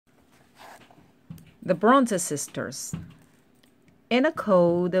The Bronte Sisters. In a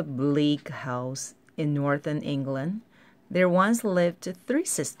cold, bleak house in northern England, there once lived three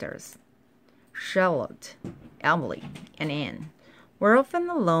sisters. Charlotte, Emily, and Anne were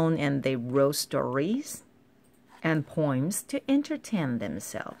often alone, and they wrote stories and poems to entertain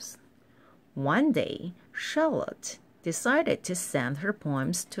themselves. One day, Charlotte decided to send her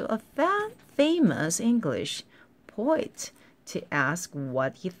poems to a famous English poet to ask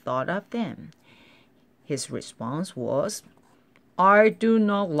what he thought of them. His response was, "I do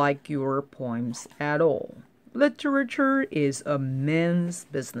not like your poems at all. Literature is a man's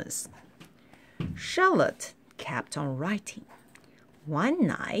business." Charlotte kept on writing. One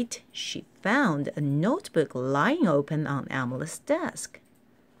night, she found a notebook lying open on Emily's desk.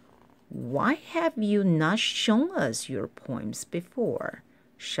 "Why have you not shown us your poems before?"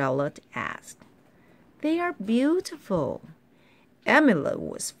 Charlotte asked. "They are beautiful." Emily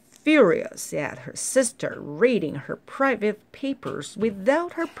was furious at her sister reading her private papers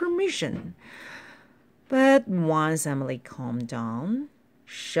without her permission. But once Emily calmed down,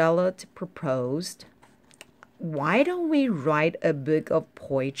 Charlotte proposed, "Why don't we write a book of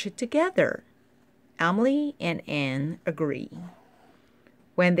poetry together?" Emily and Anne agreed.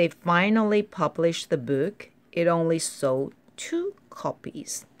 When they finally published the book, it only sold 2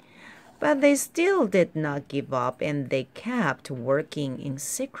 copies. But they still did not give up, and they kept working in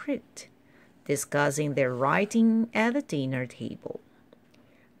secret, discussing their writing at the dinner table.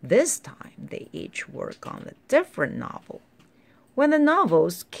 This time, they each worked on a different novel. When the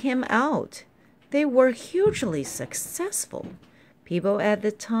novels came out, they were hugely successful. People at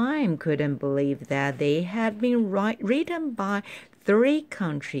the time couldn't believe that they had been written by 3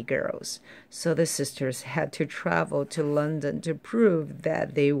 country girls, so the sisters had to travel to London to prove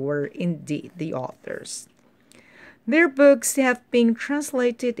that they were indeed the authors. Their books have been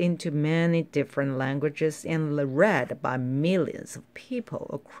translated into many different languages and read by millions of people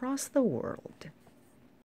across the world.